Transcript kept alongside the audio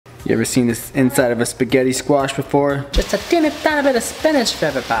You ever seen this inside of a spaghetti squash before? Just a teeny tiny bit of spinach for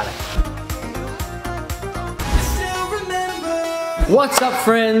everybody. What's up,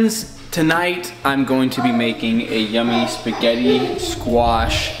 friends? Tonight I'm going to be making a yummy spaghetti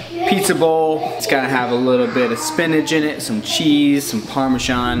squash pizza bowl. It's gonna have a little bit of spinach in it, some cheese, some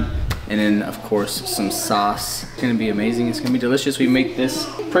Parmesan, and then of course some sauce. It's gonna be amazing, it's gonna be delicious. We make this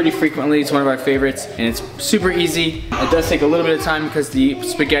pretty frequently, it's one of our favorites, and it's super easy. It does take a little bit of time because the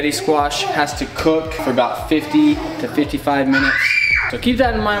spaghetti squash has to cook for about 50 to 55 minutes. So keep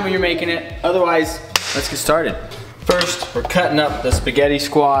that in mind when you're making it. Otherwise, let's get started. First, we're cutting up the spaghetti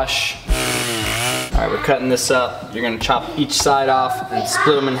squash. All right, we're cutting this up. You're gonna chop each side off and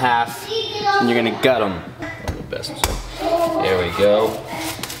split them in half, and you're gonna gut them. The best. There we go.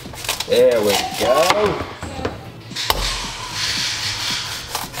 There we go.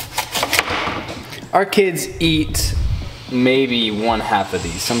 Our kids eat maybe 1/2 of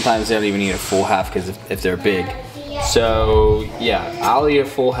these. Sometimes they don't even eat a full half because if they're big. So yeah, I'll eat a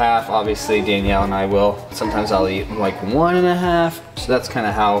full half. Obviously Danielle and I will. Sometimes I'll eat like 1.5. So that's kind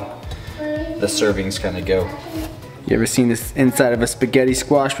of how the servings kind of go. You ever seen this inside of a spaghetti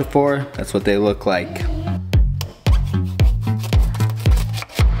squash before? That's what they look like.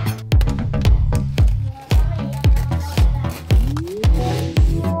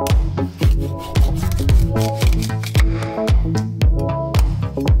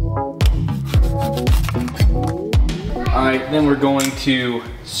 Alright, then we're going to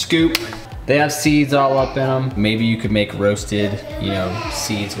scoop. They have seeds all up in them. Maybe you could make roasted,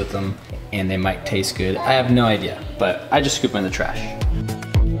 seeds with them, and they might taste good. I have no idea, but I just scoop them in the trash.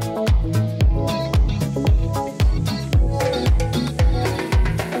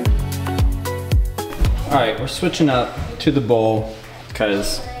 Alright, we're switching up to the bowl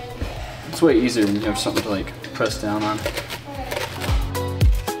because it's way easier when you have something to like press down on.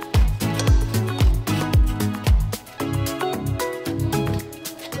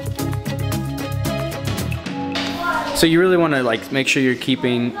 So you really want to like make sure you're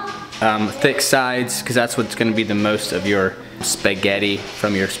keeping thick sides because that's what's going to be the most of your spaghetti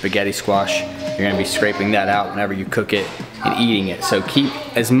from your spaghetti squash. You're going to be scraping that out whenever you cook it and eating it. So keep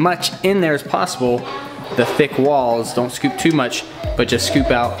as much in there as possible. The thick walls, don't scoop too much, but just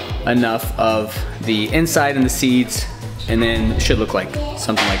scoop out enough of the inside and the seeds, and then it should look like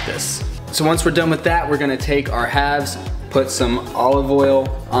something like this. So once we're done with that, we're going to take our halves, put some olive oil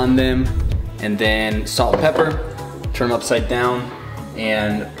on them, and then salt and pepper. Turn them upside down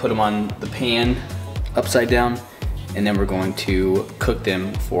and put them on the pan upside down, and then we're going to cook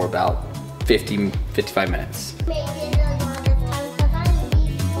them for about 50-55 minutes.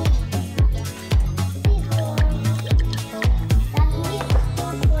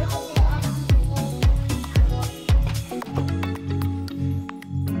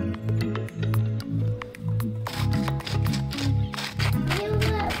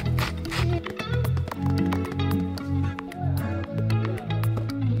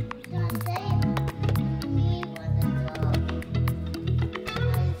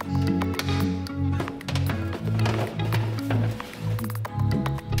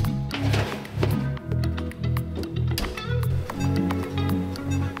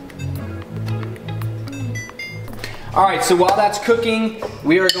 All right, so while that's cooking,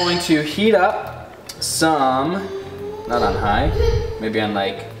 we are going to heat up some, not on high, maybe on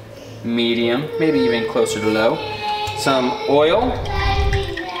like medium, maybe even closer to low, some oil.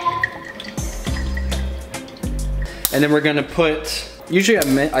 And then we're gonna put, usually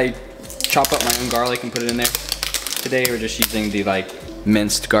I chop up my own garlic and put it in there. Today we're just using the like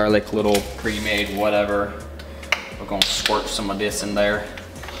minced garlic, little pre-made whatever. We're gonna squirt some of this in there.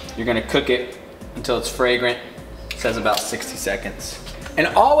 You're gonna cook it until it's fragrant. Says about 60 seconds. And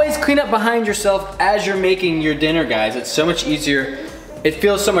always clean up behind yourself as you're making your dinner, guys. It's so much easier. It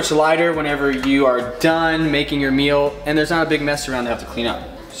feels so much lighter whenever you are done making your meal, and there's not a big mess around to have to clean up.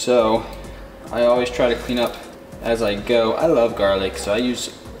 So I always try to clean up as I go. I love garlic, so I use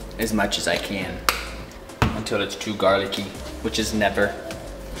as much as I can until it's too garlicky, which is never.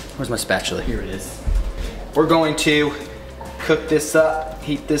 Where's my spatula? Here it is. We're going to cook this up,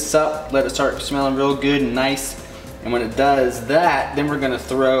 heat this up, let it start smelling real good and nice. And when it does that, then we're gonna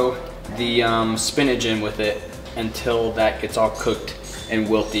throw the spinach in with it until that gets all cooked and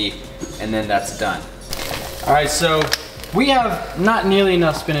wilty, and then that's done. All right, so we have not nearly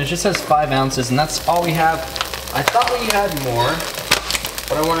enough spinach. This has 5 ounces, and that's all we have. I thought we had more,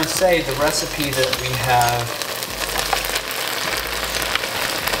 but I wanna say the recipe that we have,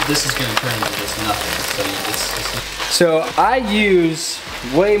 this is gonna turn into just nothing. So I use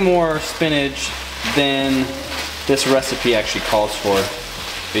way more spinach than this recipe actually calls for.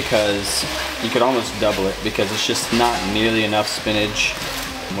 because you could almost double it because it's just not nearly enough spinach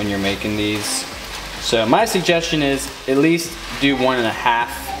when you're making these. So my suggestion is at least do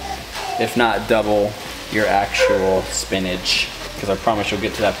 1.5, if not double your actual spinach, because I promise you'll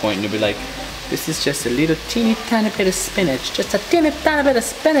get to that point and you'll be like, this is just a little teeny tiny bit of spinach, just a teeny tiny bit of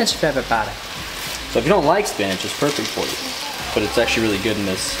spinach for everybody. So if you don't like spinach, it's perfect for you, but it's actually really good in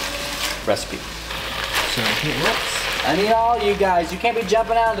this recipe. So whoops, I need all you guys. You can't be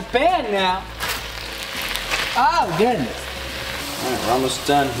jumping out of the pan now. Oh goodness. All right, we're almost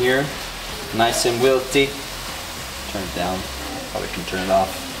done here. Nice and wilty. Turn it down. Probably can turn it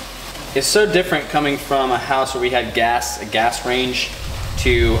off. It's so different coming from a house where we had a gas range,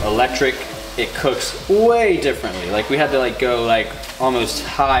 to electric. It cooks way differently. Like we had to like go like almost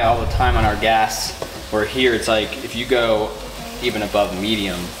high all the time on our gas. Where here it's like if you go even above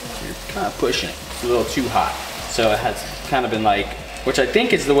medium, you're kind of pushing it. It's a little too hot. So it has kind of been like, which I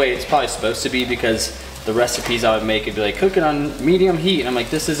think is the way it's probably supposed to be, because the recipes I would make would be like, cook it on medium heat. And I'm like,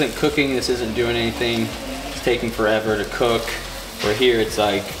 this isn't cooking, this isn't doing anything. It's taking forever to cook. Where here it's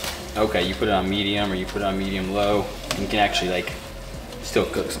like, okay, you put it on medium or you put it on medium low, and you can actually like still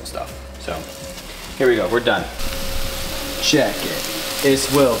cook some stuff. So here we go, we're done. Check it, it's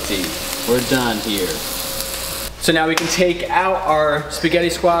wilty. We're done here. So now we can take out our spaghetti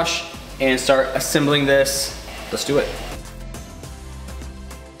squash and start assembling this. Let's do it.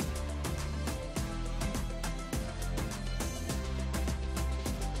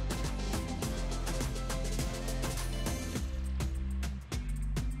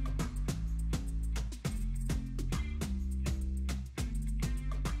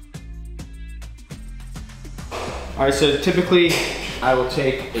 All right, so typically I will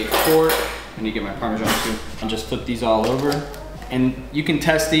take a fork, I need to get my Parmesan too, and just flip these all over. And you can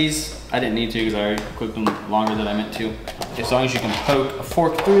test these. I didn't need to because I already cooked them longer than I meant to. As long as you can poke a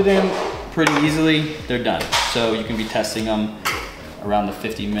fork through them pretty easily, they're done. So you can be testing them around the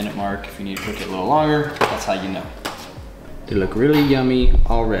 50-minute mark. If you need to cook it a little longer, that's how you know. They look really yummy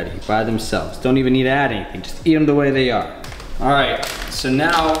already by themselves. Don't even need to add anything, just eat them the way they are. All right, so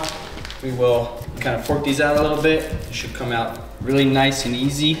now we will kind of fork these out a little bit. It should come out really nice and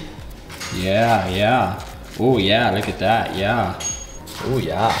easy. Yeah, yeah. Oh yeah, look at that, yeah. Oh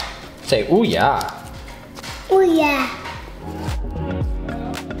yeah. Say, oh yeah. Oh yeah.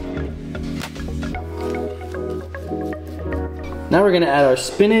 Now we're gonna add our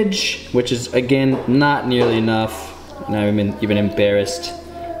spinach, which is again, not nearly enough. And I'm even embarrassed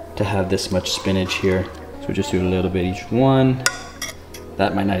to have this much spinach here. So we just do a little bit each one.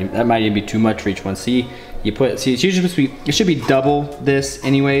 That might even be too much for each one. See, it's usually supposed to be, it should be double this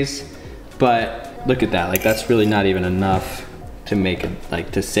anyways, but look at that, like that's really not even enough to make it, like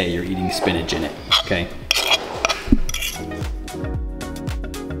to say you're eating spinach in it, okay?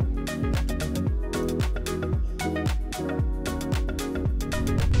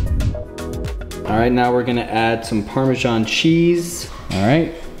 All right, now we're gonna add some Parmesan cheese. All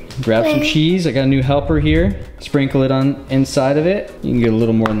right, grab some cheese. I got a new helper here. Sprinkle it on inside of it. You can get a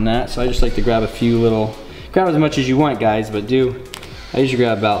little more than that. So I just like to grab a few little, grab as much as you want, guys, but I usually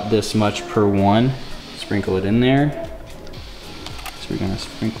grab about this much per one. Sprinkle it in there. So we're gonna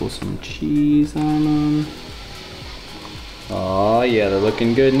sprinkle some cheese on them. Oh yeah, they're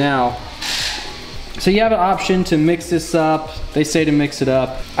looking good now. So you have an option to mix this up. They say to mix it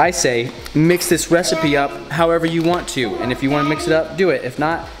up. I say mix this recipe up however you want to. And if you want to mix it up, do it. If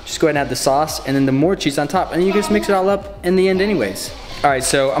not, just go ahead and add the sauce and then the more cheese on top. And you can just mix it all up in the end anyways. All right,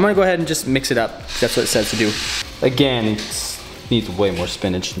 so I'm gonna go ahead and just mix it up. That's what it says to do. Again, it needs way more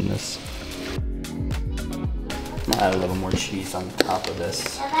spinach than this. I'll add a little more cheese on top of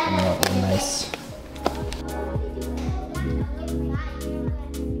this. Real nice.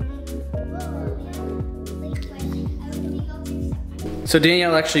 So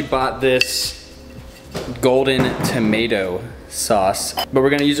Danielle actually bought this golden tomato sauce, but we're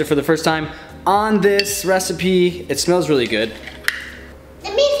gonna use it for the first time on this recipe. It smells really good.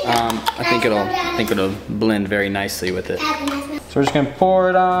 I think it'll blend very nicely with it. So we're just gonna pour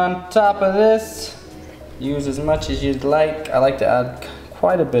it on top of this. Use as much as you'd like. I like to add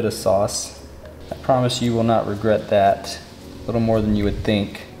quite a bit of sauce. I promise you will not regret that. A little more than you would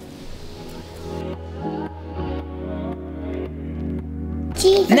think.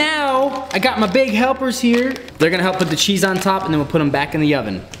 Now, I got my big helpers here. They're gonna help put the cheese on top and then we'll put them back in the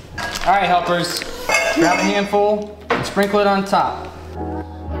oven. All right, helpers, grab a handful and sprinkle it on top.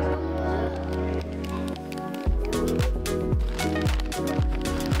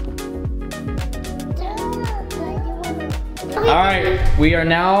 All right, we are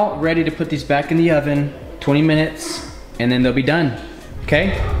now ready to put these back in the oven, 20 minutes, and then they'll be done.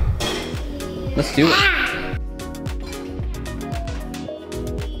 Okay? Let's do it.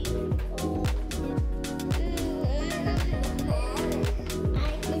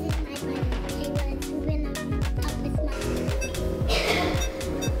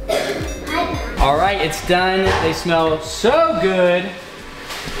 All right, it's done. They smell so good.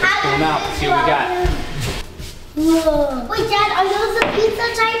 Let's pull them out. Let's see what we got. Whoa. Wait, Dad, are those the pizza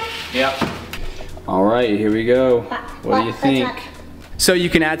type? Yep. All right, here we go. What do you think? So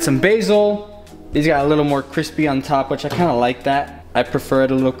you can add some basil. These got a little more crispy on top, which I kind of like that. I prefer it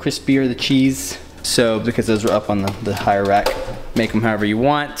a little crispier, the cheese. So, because those are up on the higher rack, make them however you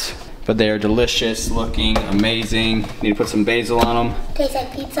want. But they are delicious, looking amazing. Need to put some basil on them. Tastes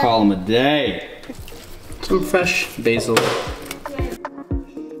like pizza. Call them a day. Some fresh basil.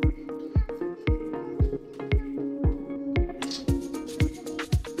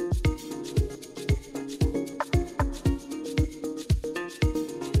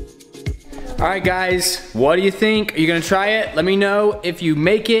 All right, guys, what do you think? Are you gonna try it? Let me know if you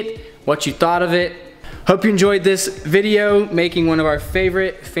make it, what you thought of it. Hope you enjoyed this video, making one of our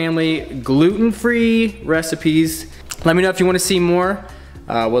favorite family gluten-free recipes. Let me know if you wanna see more.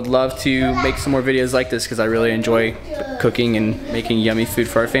 Would love to make some more videos like this because I really enjoy cooking and making yummy food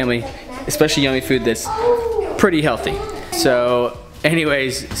for our family, especially yummy food that's pretty healthy. So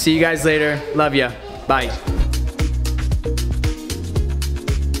anyways, see you guys later. Love ya. Bye.